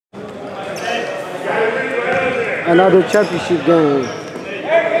another championship game.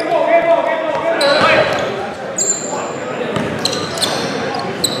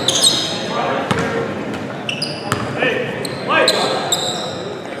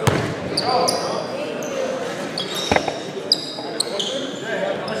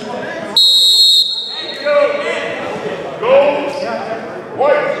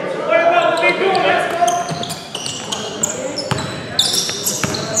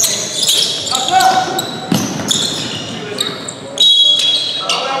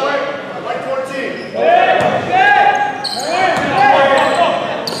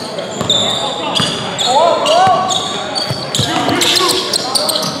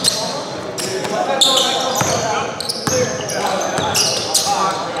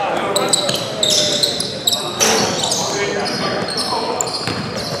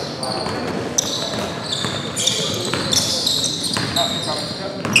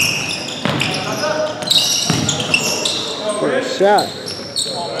 Shot.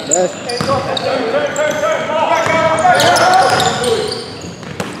 That's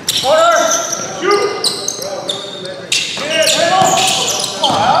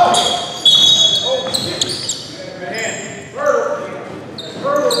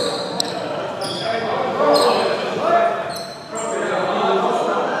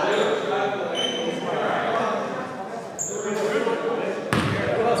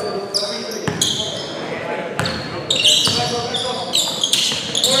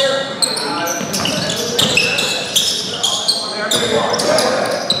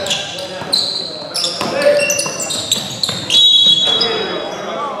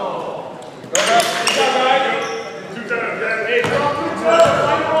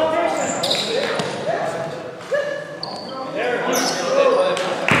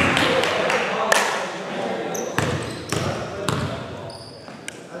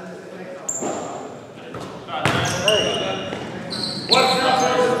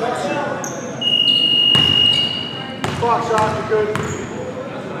clock shot, you're good.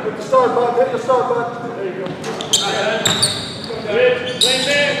 Hit the start button, hit the start button. There you go. Good. Play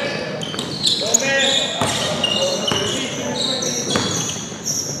man. Go man.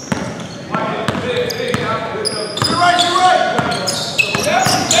 You're right, you're right. Yep,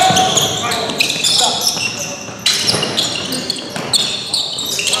 yep.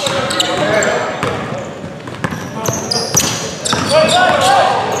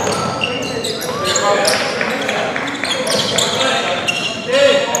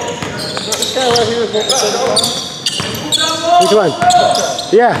 Which one?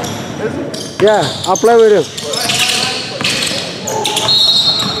 Yeah. Yeah, I'll play with him.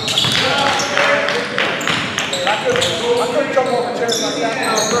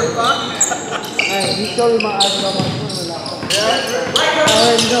 You showed me my eyes on my phone. I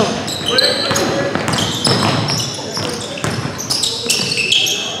already know.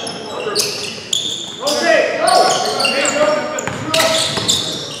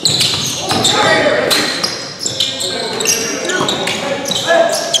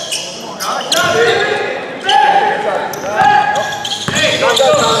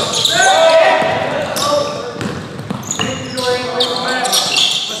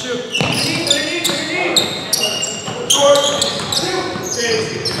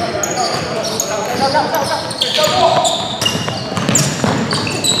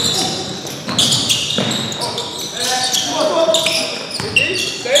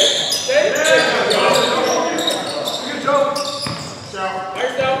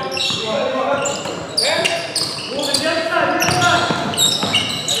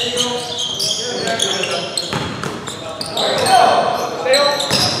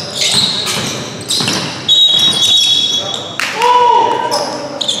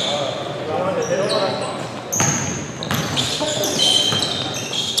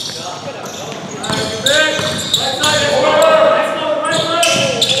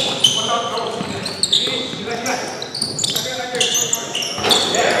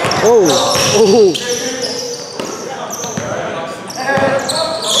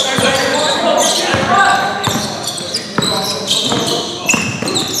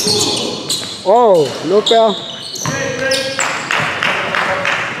 Oh, no foul.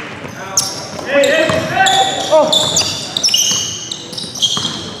 Oh.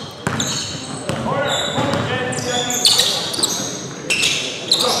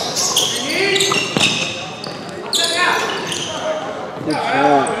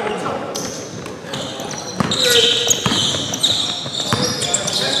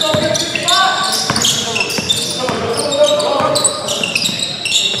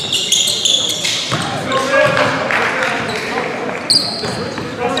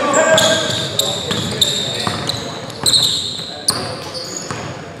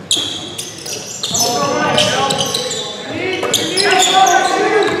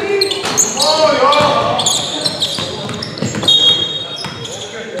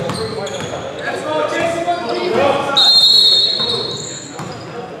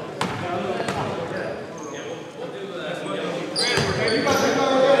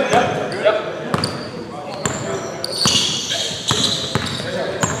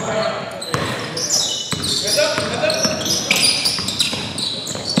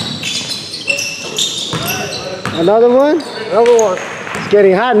 Another one? Another one. It's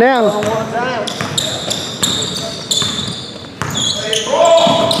getting hot now.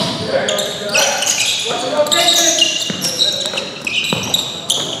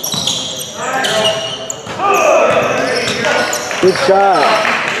 Good shot.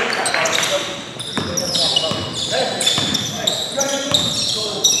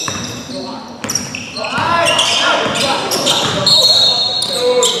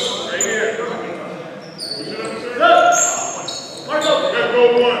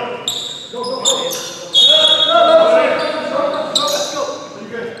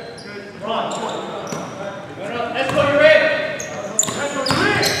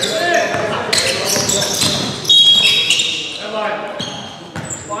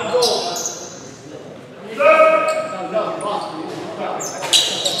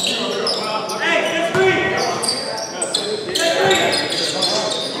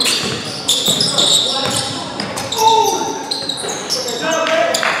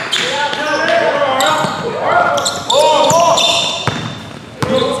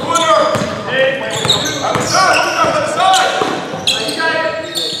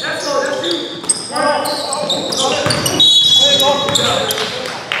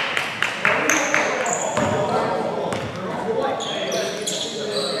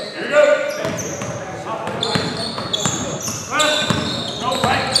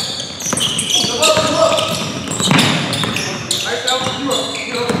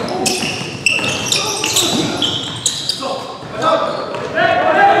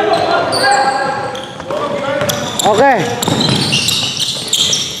 Okay.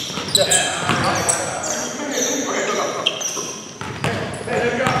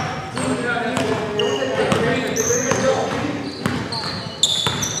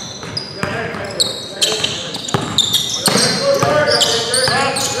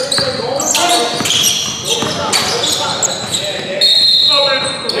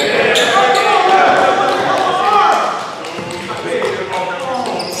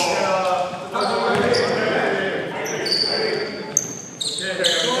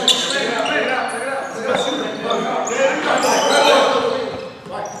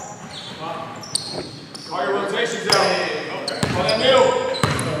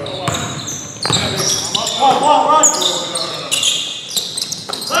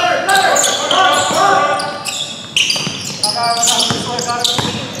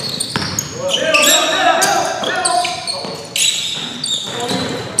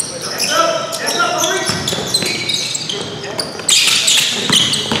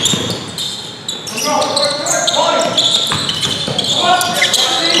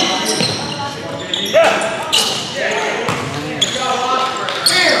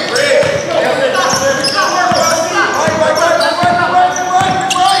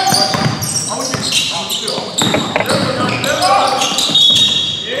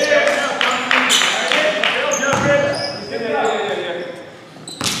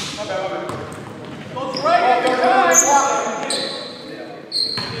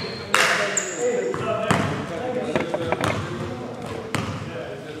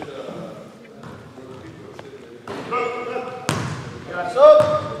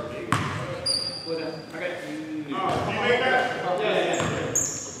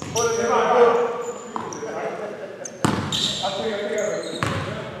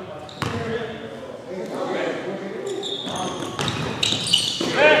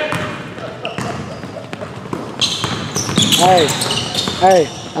 Hey,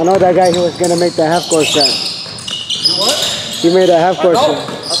 I know that guy who was gonna make the half court shot. You what? He made a half court shot.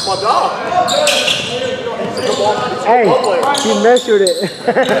 That's my dog. Hey, he measured it.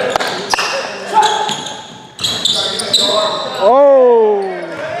 Oh!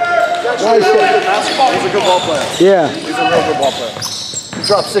 Nice shot. Basketball, he's a good ball player. Yeah. He's a real good ball player. He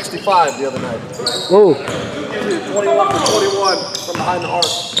dropped 65 the other night. Ooh. 21 for 21 from behind the arc.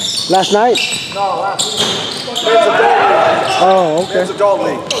 Last night? No, last week. It's a adult league. Oh, okay. It's a adult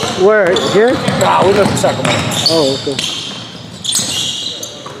league. Where? Here? Nah, we live in Sacramento. Oh, okay.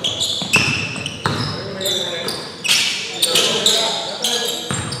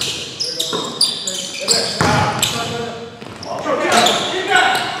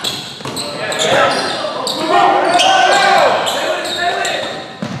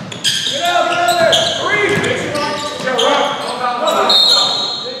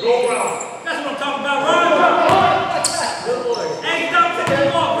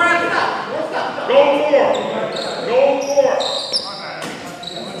 Go for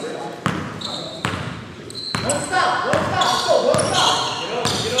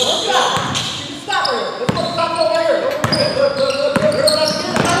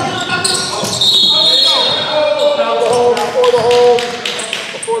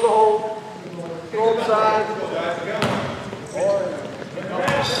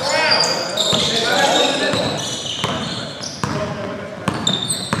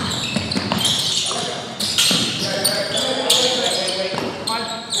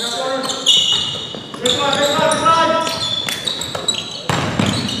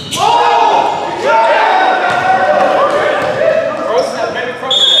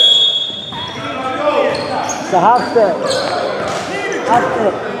It's a half step. Half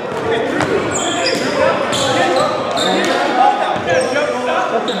step.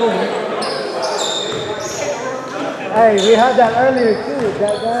 That's a good one. Hey, we had that earlier too.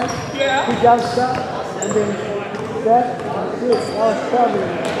 That guy, he jumped up and then that and shoot. That was probably.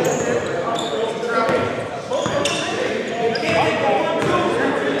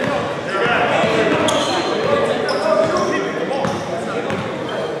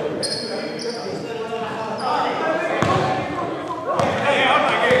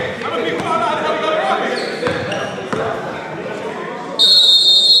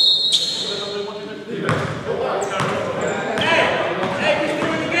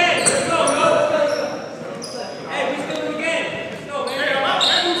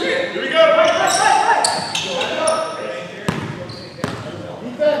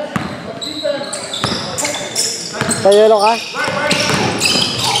 Sa yellow ka?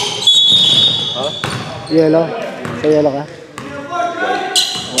 Huh? Yellow? Sa yellow ka?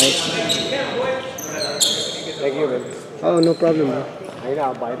 White. Thank you, man. Oh, no problem, bro. Ayun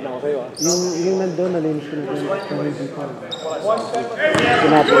na, bayad na ako sa'yo, ah. Yung nandun, nalinis ko na doon.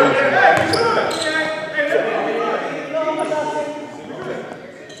 Sinabi lang siya.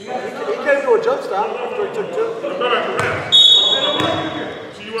 He can't do a jump stop after he took two.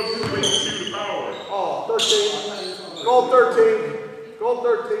 Oh, 13. Goal 13. Goal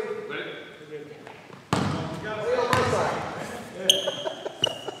 13.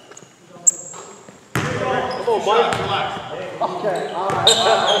 Come on, Mike. Okay, all right.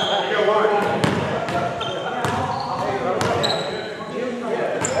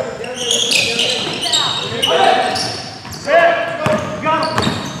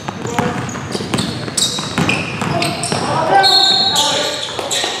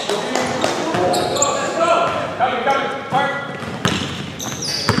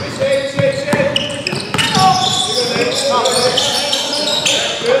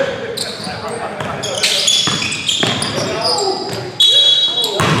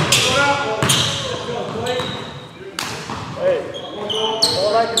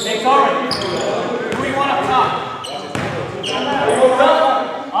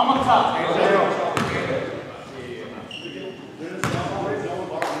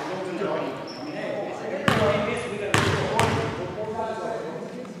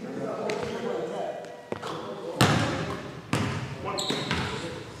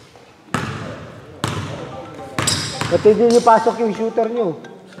 Ba't hindi nyo pasok yung shooter nyo?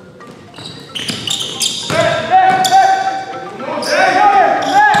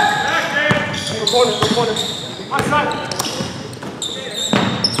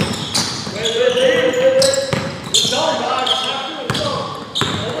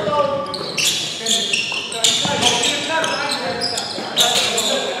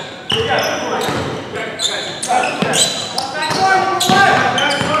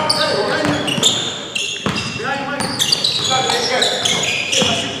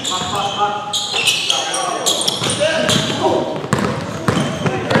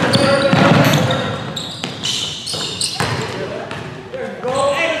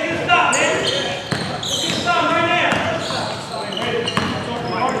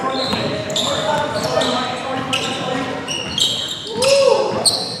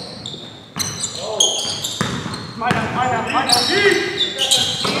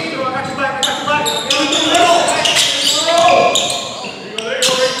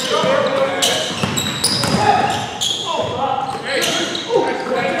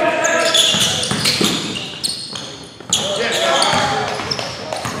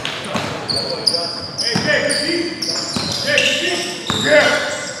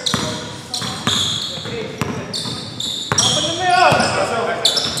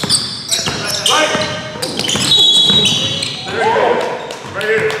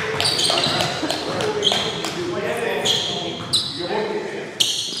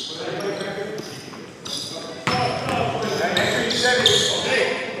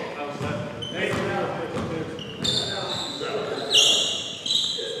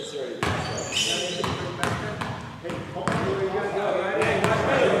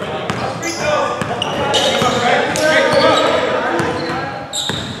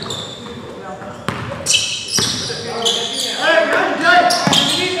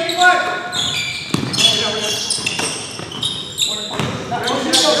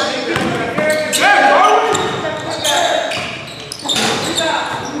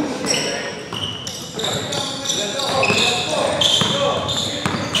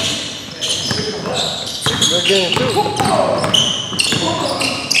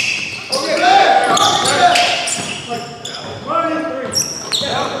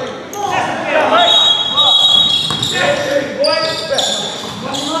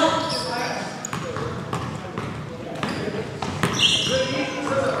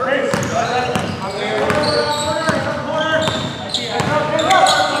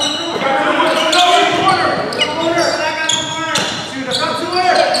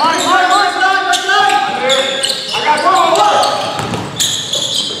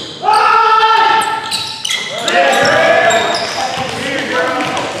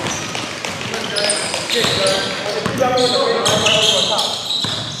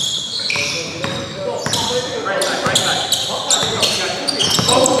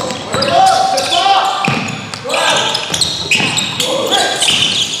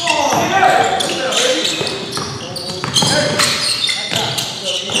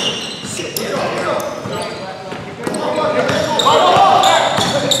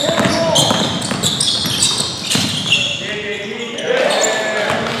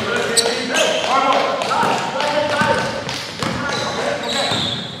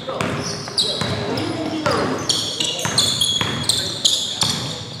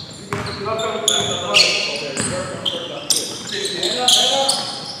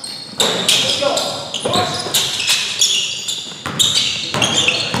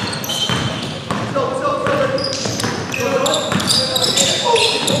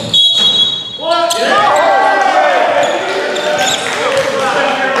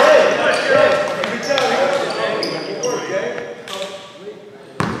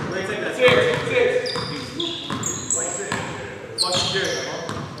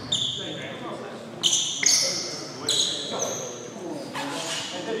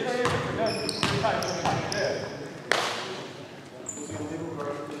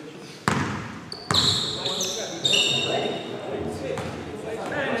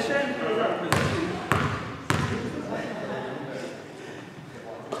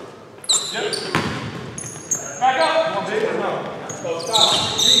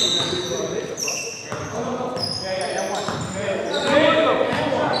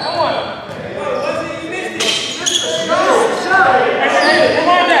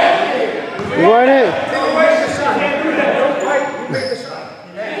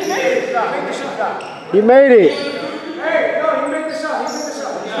 You made it. Hey, no, you made the shot. You made the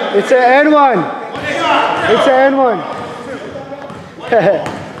shot. It's an N1. It's an N1.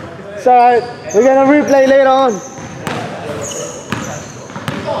 It's alright. We're gonna replay later on.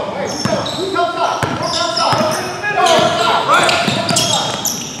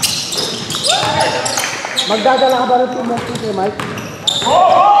 Magdadala ka ba rin tumukti kay Mike?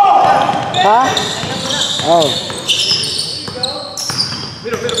 Ha? Oh.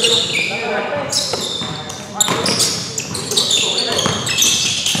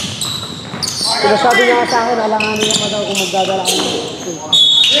 Sinasabi niya sa akin, alanganin niya pa daw kung magdadala ka ng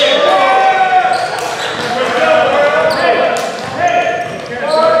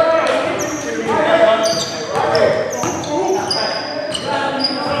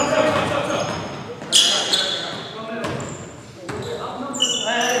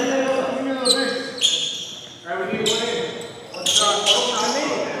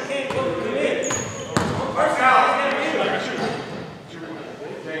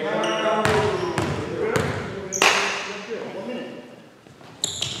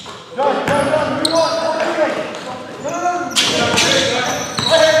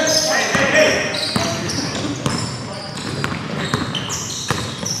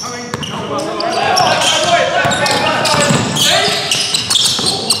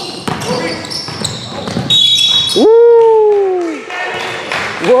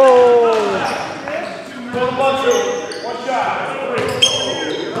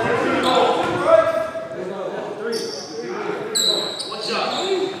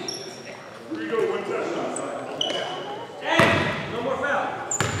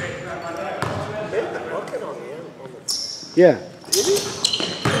Yeah.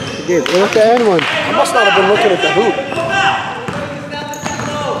 He did. It was the end one. I must not have been looking at the hoop.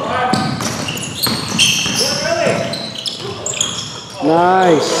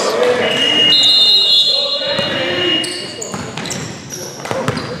 Nice.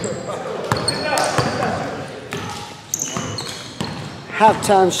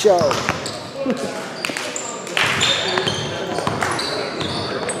 Halftime show.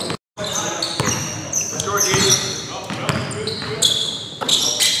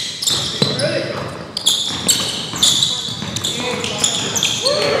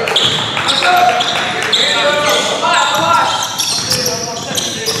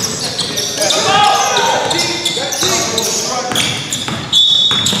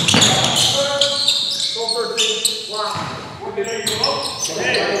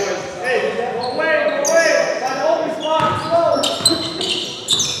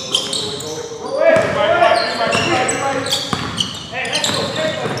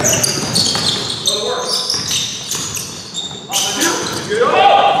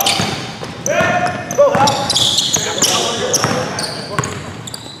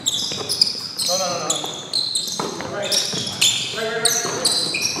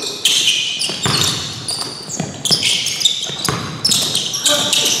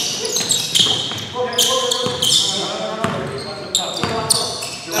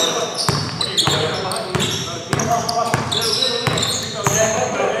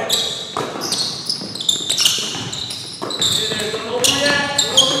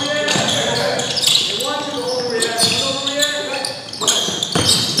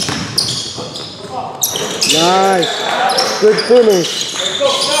 Good finish.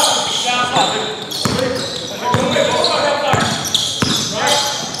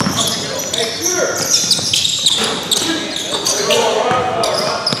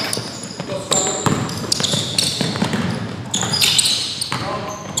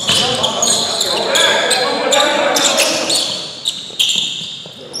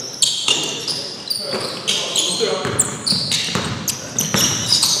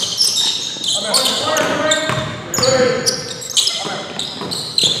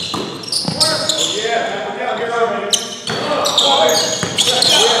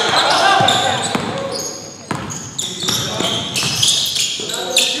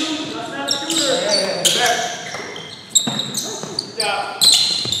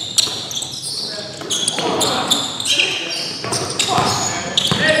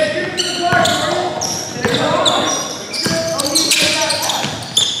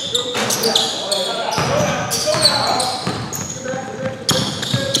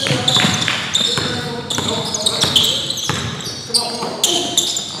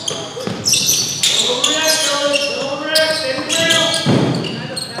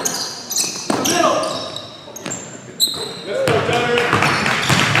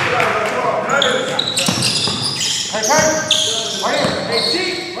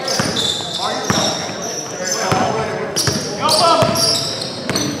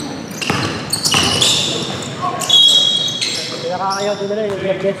 Nakakayaw din nila yung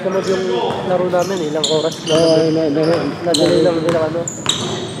nag-guess naman yung laro namin, ilang oras na. Nadali lang nila ano.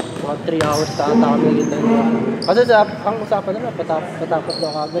 Mga 3 hours ata kami kita. Kasi ang usapan nila, patapos na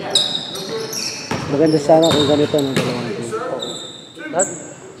kagad. Maganda sana kung ganito ng dalawang team. Lahat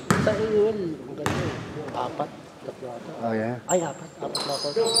sa UL, ang ganda eh. Yung 4, 3 ata. Oh yeah? Ay, 4 na ako.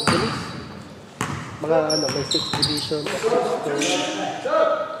 Bilis. Mga ano, may 6 division, 6 to...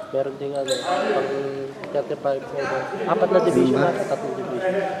 Meron din ano, pang 35 over. 4 na division na, 3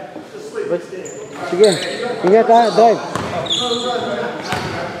 division. Sige, ingat ha, drive.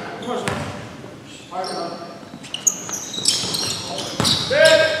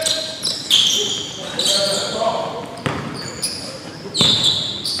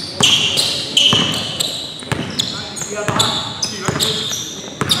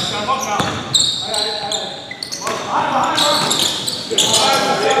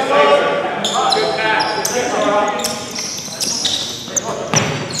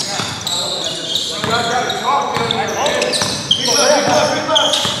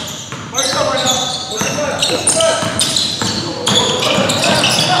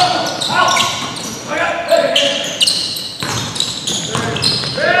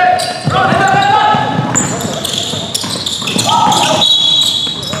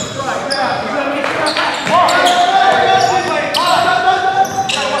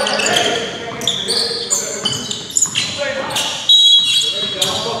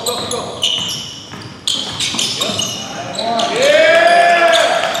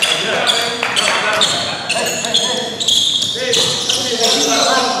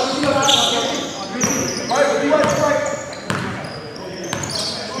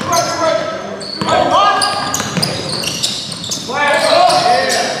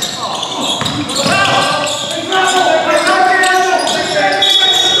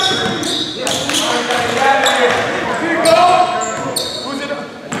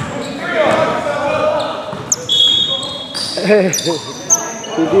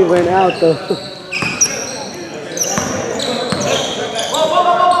 PD went out though.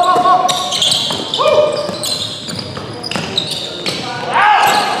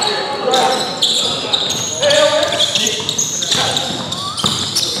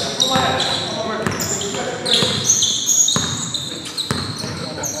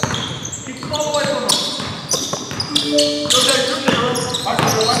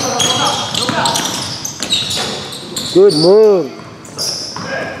 Good move.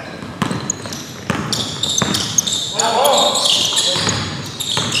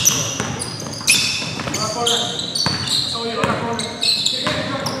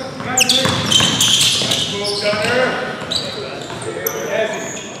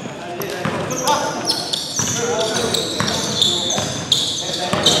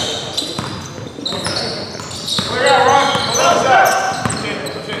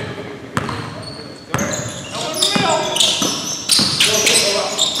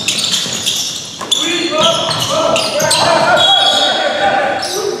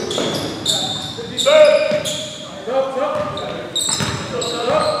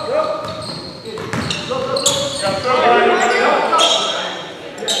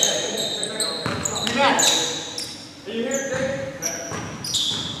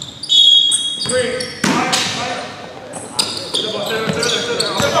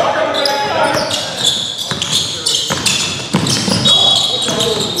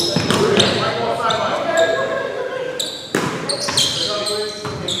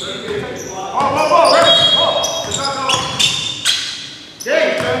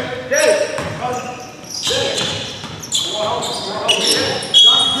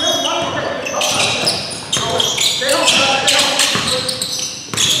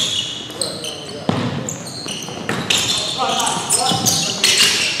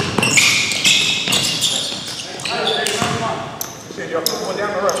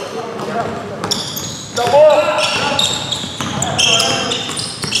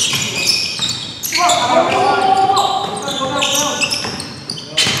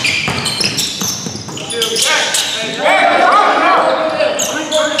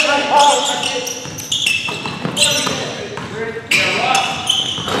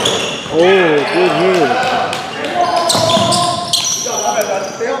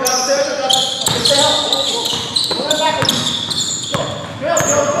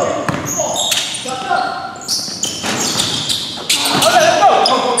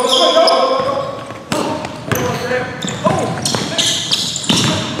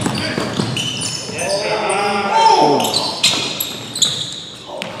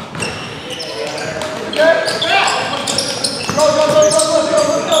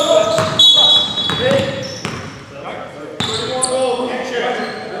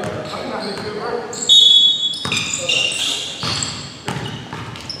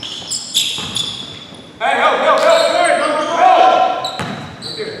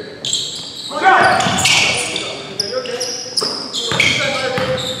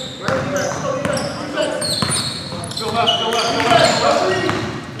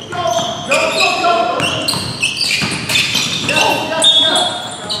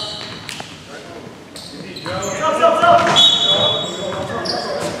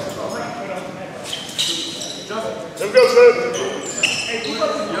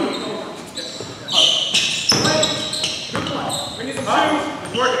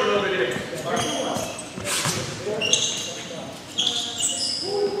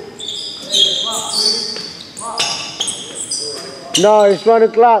 No, it's 1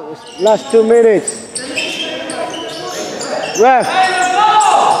 o'clock. Last 2 minutes. Ref.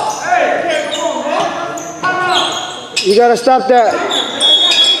 You gotta stop that.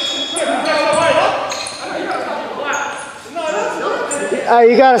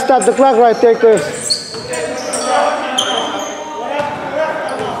 You gotta stop the clock right there, Chris.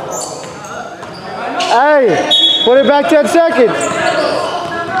 Hey, put it back 10 seconds.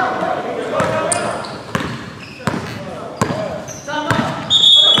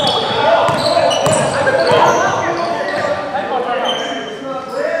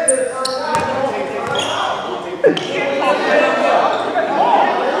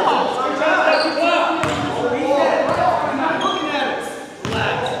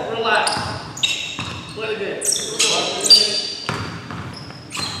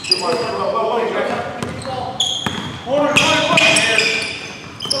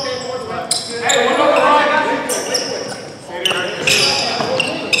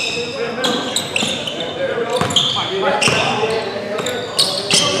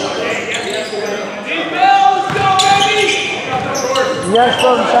 You guys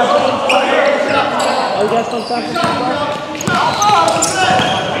from San Francisco? Are you guys from San Francisco?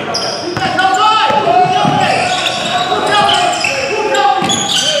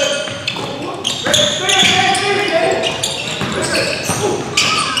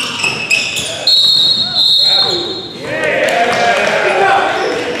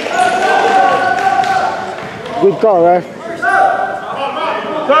 Good call, right?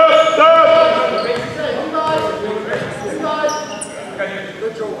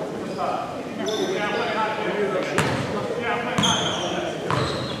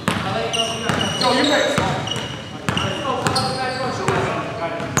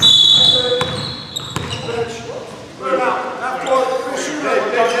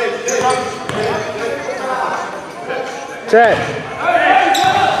 Set.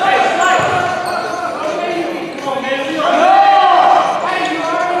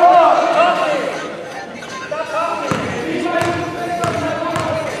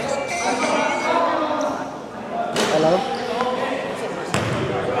 Hello?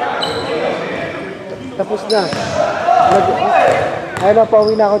 Tapos na. Ayun na,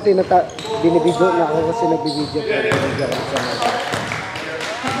 pauwi na ako. Binibidyo na ako kasi nagbibidyo.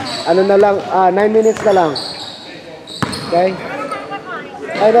 Ano na lang, 9 minutes na lang. Okay?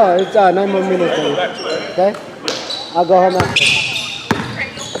 I know, it's 9 more minutes. Okay? I'll go home after.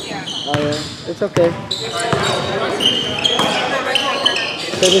 Oh yeah, it's okay.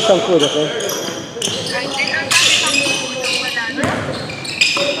 Send me some food, okay?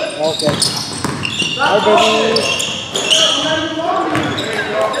 Okay. Hi, baby.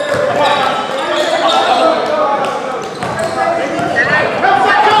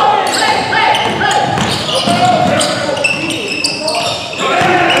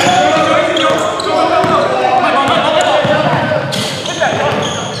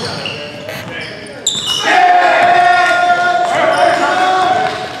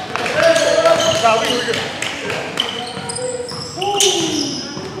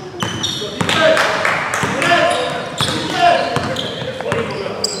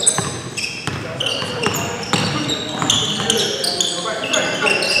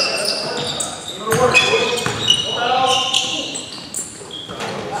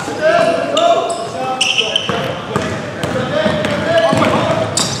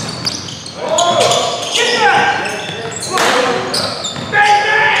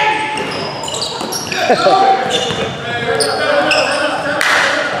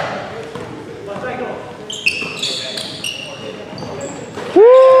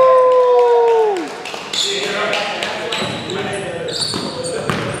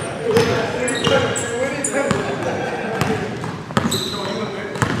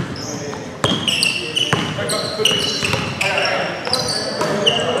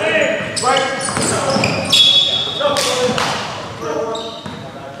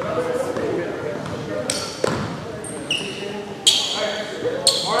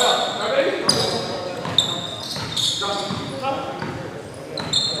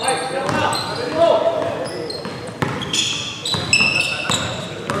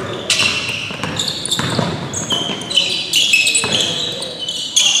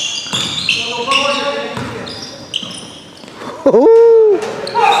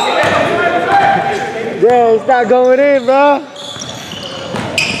 Yeah, it's not going in, bro.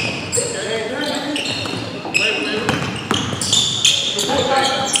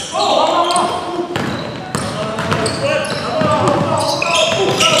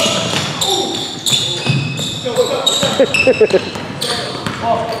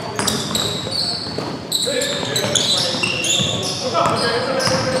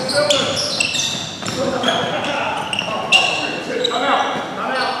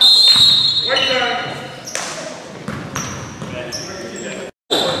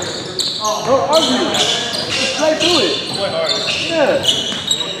 Don't argue. Just play through it. Yeah.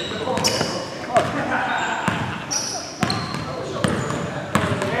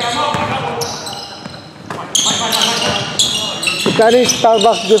 Magkano yung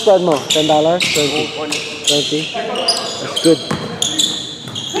Starbucks juice mo? $10? 20? 20? That's good.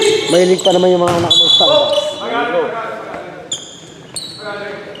 Mahilig pa naman yung mga anak mo sa Starbucks.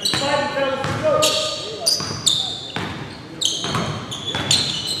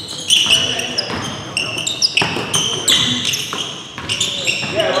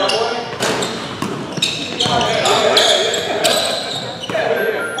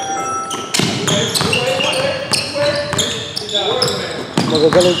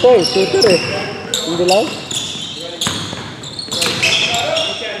 Magagaling to eh, shooter eh. Hindi lang.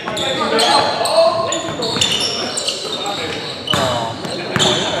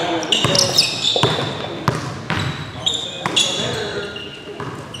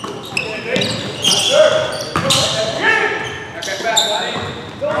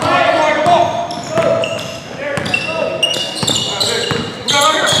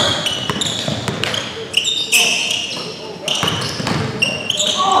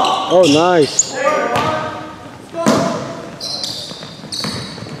 Oh, nice.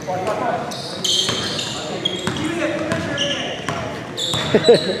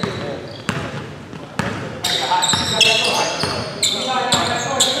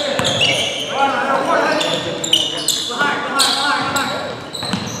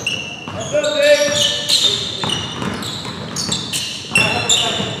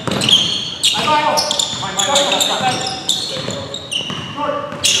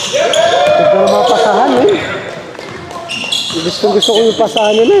 Ito mga pasahan eh. Gusto ko yung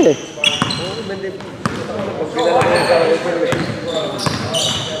pasahan nila eh.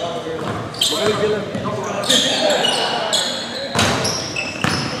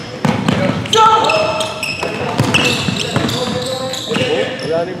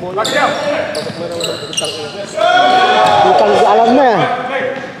 Alam na yan.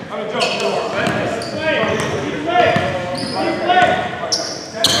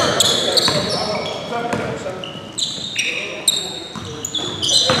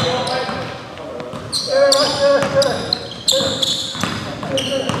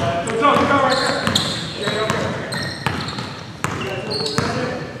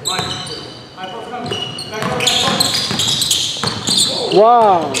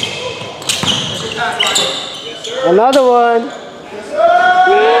 Wow. Another one.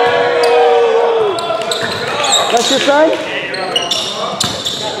 That's your son?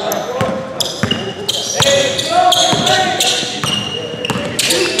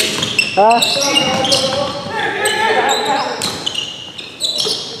 Huh?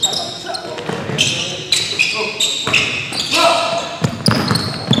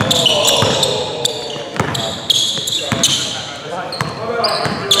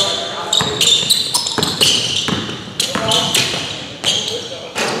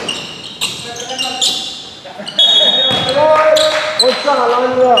 What's up?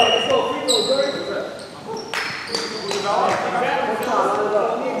 Line it up.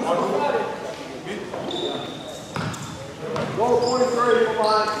 Go 43, come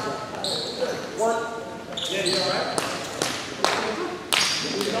on. One. Yeah, you all right?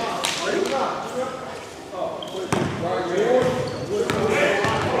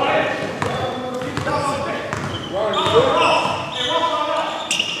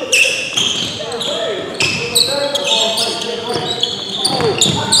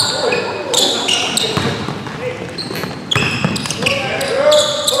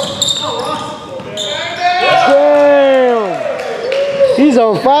 Damn! He's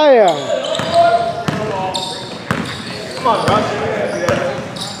on fire! Come on, Russ.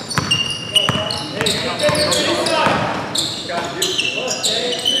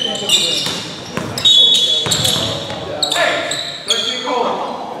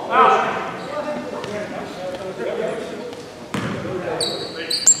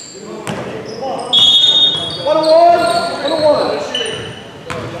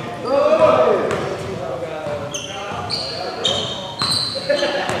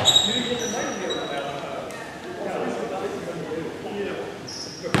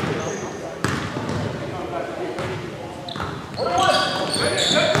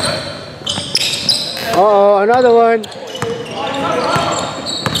 Uh-oh, another one.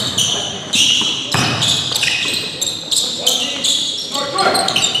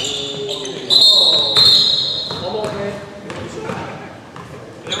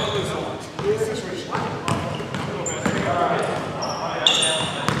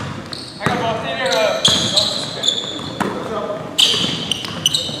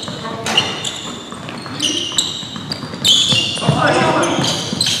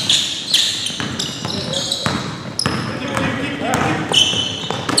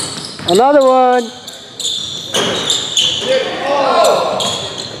 Another one.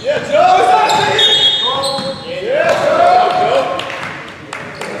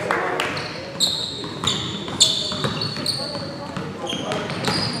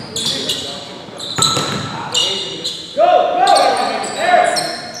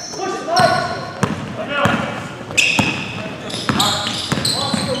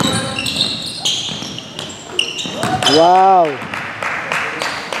 Wow.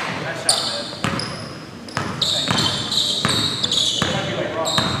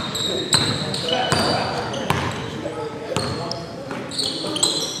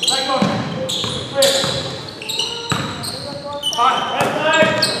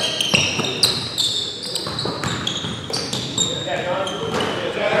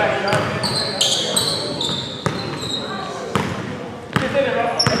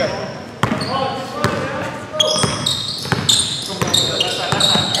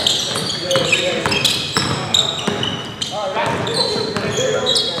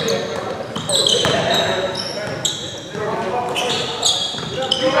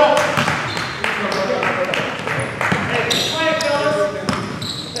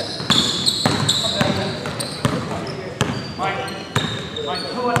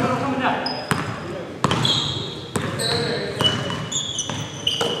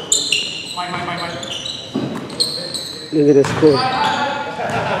 Look at the score.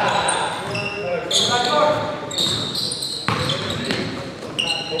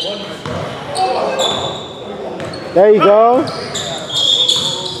 There you go.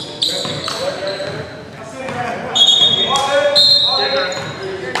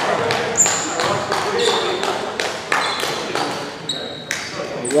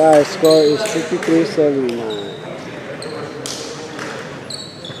 Wow, score is 53-79.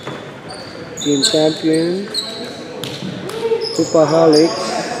 Team champion, Hoopaholics.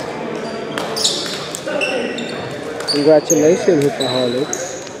 Congratulations, Hoopaholics.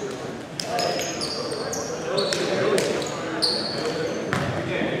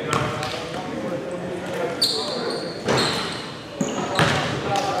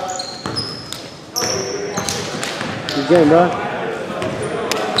 Good game, bro.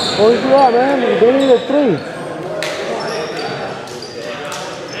 What was you at, man? You don't need a 3.